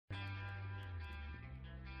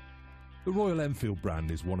The Royal Enfield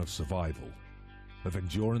brand is one of survival, of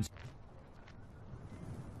endurance,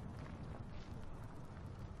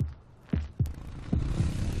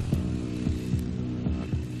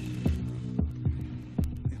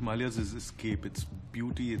 Himalayas is escape, it's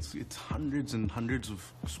beauty, it's hundreds and hundreds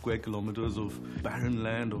of square kilometers of barren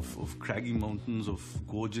land, of craggy mountains, of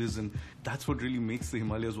gorges, and that's what really makes the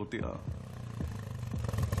Himalayas what they are.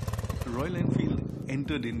 Royal Enfield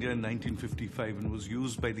entered India in 1955 and was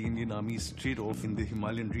used by the Indian Army straight off in the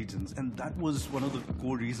Himalayan regions, and that was one of the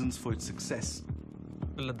core reasons for its success.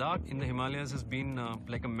 Ladakh in the Himalayas has been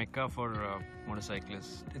like a mecca for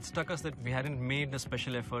motorcyclists. It struck us that we hadn't made a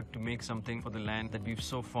special effort to make something for the land that we've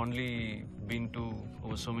so fondly been to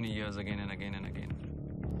over so many years again and again and again.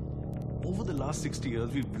 Over the last 60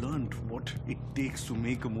 years, we've learned what it takes to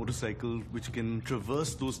make a motorcycle which can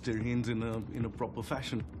traverse those terrains in a proper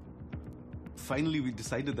fashion. Finally, we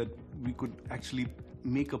decided that we could actually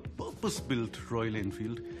make a purpose-built Royal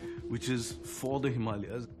Enfield, which is for the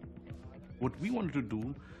Himalayas. What we wanted to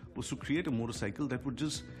do was to create a motorcycle that would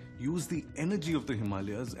just use the energy of the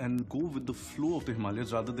Himalayas and go with the flow of the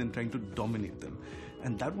Himalayas rather than trying to dominate them.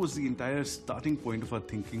 And that was the entire starting point of our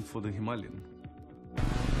thinking for the Himalayan.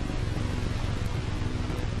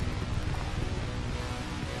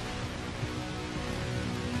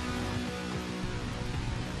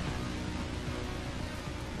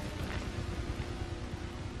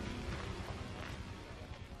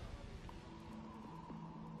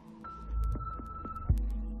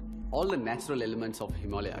 All the natural elements of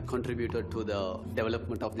Himalaya contributed to the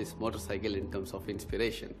development of this motorcycle in terms of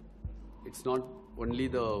inspiration. It's not only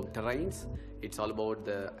the terrains, it's all about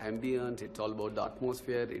the ambience, it's all about the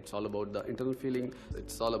atmosphere, it's all about the internal feeling,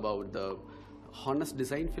 it's all about the honest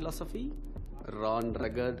design philosophy, raw and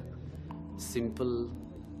rugged, simple,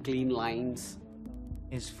 clean lines.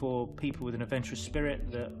 Is for people with an adventurous spirit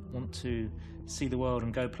that want to see the world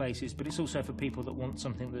and go places, but it's also for people that want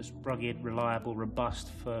something that's rugged, reliable, robust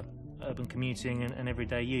for urban commuting and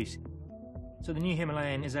everyday use. So the new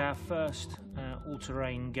Himalayan is our first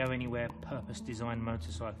all-terrain, go-anywhere, purpose-designed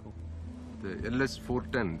motorcycle. The LS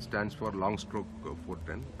 410 stands for long stroke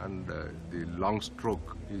 410, and the long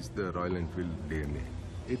stroke is the Royal Enfield DNA.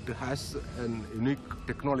 It has an unique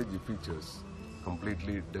technology features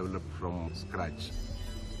completely developed from scratch.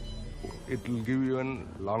 It will give you a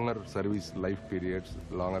longer service life periods,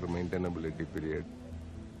 longer maintainability period.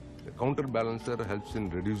 The counterbalancer helps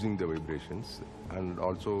in reducing the vibrations and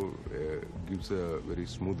also gives a very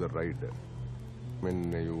smoother ride.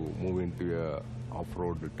 When you move into a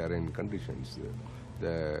off-road terrain conditions,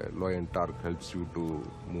 the low-end torque helps you to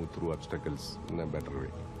move through obstacles in a better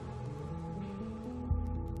way.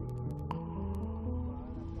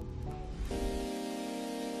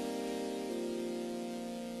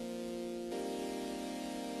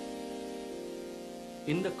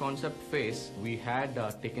 In the concept phase, we had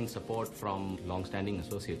taken support from long-standing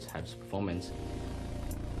associates, Habs Performance.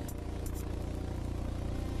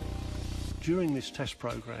 During this test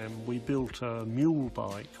program, we built a mule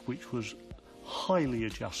bike which was highly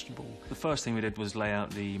adjustable. The first thing we did was lay out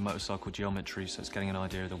the motorcycle geometry, so it's getting an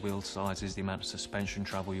idea of the wheel sizes, the amount of suspension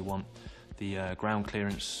travel you want, the ground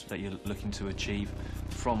clearance that you're looking to achieve.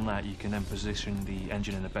 From that, you can then position the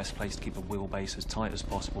engine in the best place to keep the wheelbase as tight as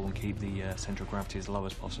possible and keep the centre of gravity as low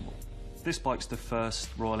as possible. This bike's the first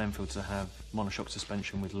Royal Enfield to have monoshock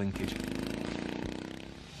suspension with linkage.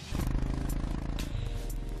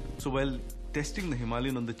 So while testing the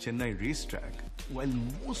Himalayan on the Chennai racetrack, while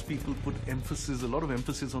most people put a lot of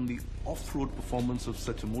emphasis on the off-road performance of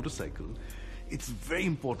such a motorcycle, it's very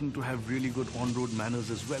important to have really good on-road manners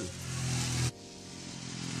as well.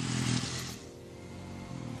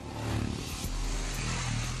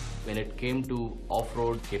 When it came to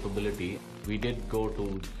off-road capability, we did go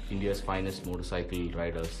to India's finest motorcycle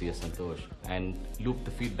rider, C.S. Santosh, and looped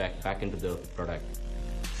the feedback back into the product.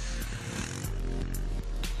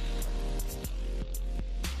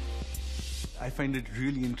 I find it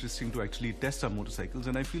really interesting to actually test our motorcycles,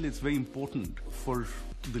 and I feel it's very important for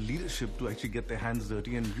the leadership to actually get their hands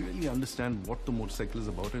dirty and really understand what the motorcycle is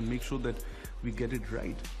about and make sure that we get it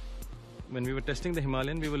right. When we were testing the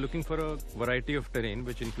Himalayan, we were looking for a variety of terrain,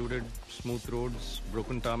 which included smooth roads,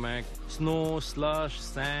 broken tarmac, snow, slush,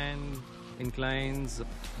 sand, inclines,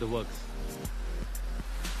 the works.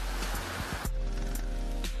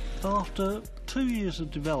 After 2 years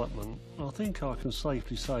of development, I think I can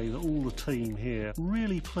safely say that all the team here are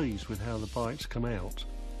really pleased with how the bike's come out.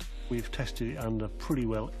 We've tested it under pretty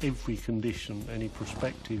well every condition any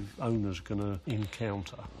prospective owner's going to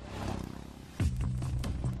encounter.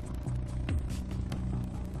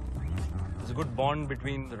 a good bond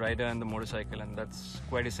between the rider and the motorcycle, and that's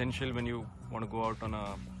quite essential when you want to go out on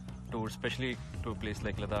a tour, especially to a place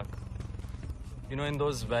like Ladakh. You know, in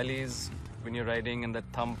those valleys, when you're riding and that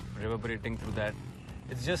thump reverberating through that,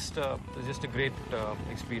 it's just a great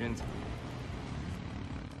experience.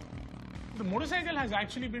 The motorcycle has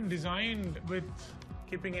actually been designed with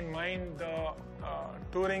keeping in mind the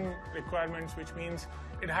touring requirements, which means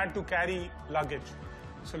it had to carry luggage.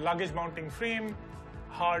 So luggage mounting frame,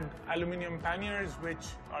 hard aluminium panniers which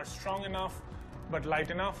are strong enough but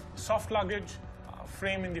light enough, soft luggage,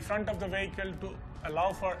 frame in the front of the vehicle to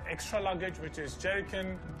allow for extra luggage, which is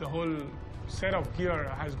jerrycan. The whole set of gear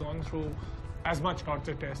has gone through as much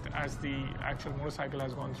torture test as the actual motorcycle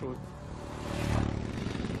has gone through.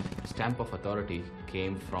 Stamp of authority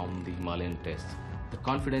came from the Himalayan test. The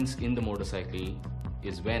confidence in the motorcycle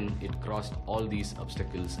is when it crossed all these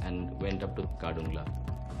obstacles and went up to Kadungla.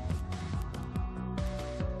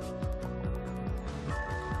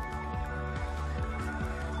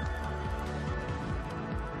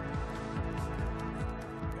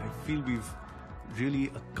 I feel we've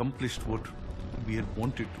really accomplished what we had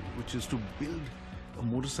wanted to, which is to build a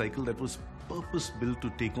motorcycle that was purpose-built to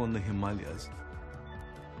take on the Himalayas.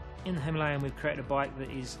 In the Himalayan, we've created a bike that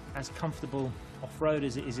is as comfortable off-road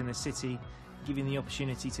as it is in the city, giving the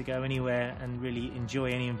opportunity to go anywhere and really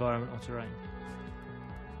enjoy any environment or terrain.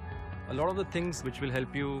 A lot of the things which will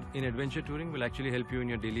help you in adventure touring will actually help you in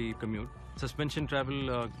your daily commute. Suspension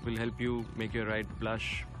travel will help you make your ride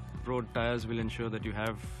plush. Road tires will ensure that you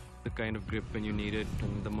have the kind of grip when you need it,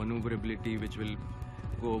 and the maneuverability which will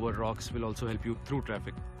go over rocks will also help you through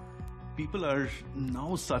traffic. People are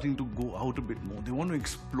now starting to go out a bit more. They want to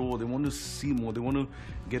explore, they want to see more, they want to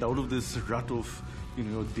get out of this rut of, you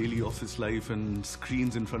know, daily office life and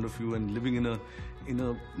screens in front of you and living in a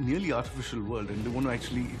nearly artificial world, and they want to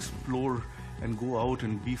actually explore and go out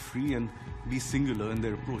and be free and be singular in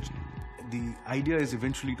their approach. The idea is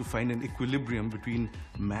eventually to find an equilibrium between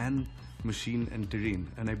man, machine and terrain,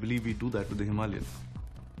 and I believe we do that with the Himalayan.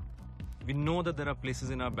 We know that there are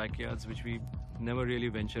places in our backyards which we never really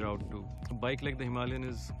venture out to. A bike like the Himalayan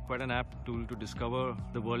is quite an apt tool to discover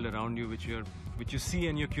the world around you, which you see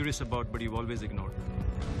and you're curious about, but you've always ignored.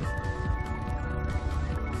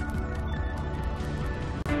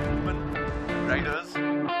 Riders,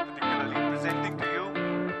 particularly presenting to you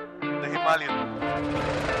the Himalayan.